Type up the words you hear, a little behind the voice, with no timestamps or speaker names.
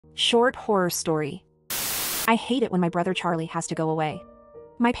Short horror story. I hate it when my brother Charlie has to go away.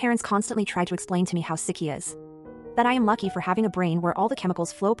 My parents constantly try to explain to me how sick he is. That I am lucky for having a brain where all the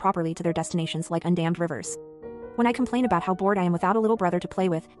chemicals flow properly to their destinations like undammed rivers. When I complain about how bored I am without a little brother to play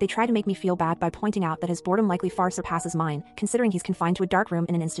with, they try to make me feel bad by pointing out that his boredom likely far surpasses mine, considering he's confined to a dark room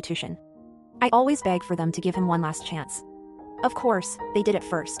in an institution. I always beg for them to give him one last chance. Of course, they did it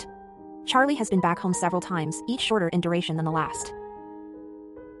first. Charlie has been back home several times, each shorter in duration than the last.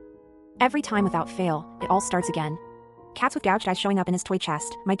 Every time without fail, it all starts again. Cats with gouged eyes showing up in his toy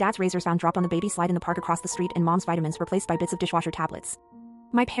chest, my dad's razors found dropped on the baby slide in the park across the street, and mom's vitamins replaced by bits of dishwasher tablets.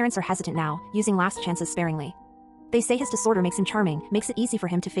 My parents are hesitant now, using last chances sparingly. They say his disorder makes him charming, makes it easy for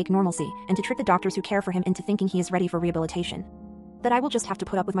him to fake normalcy, and to trick the doctors who care for him into thinking he is ready for rehabilitation. That I will just have to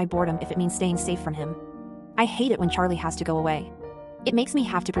put up with my boredom if it means staying safe from him. I hate it when Charlie has to go away. It makes me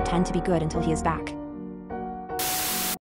have to pretend to be good until he is back.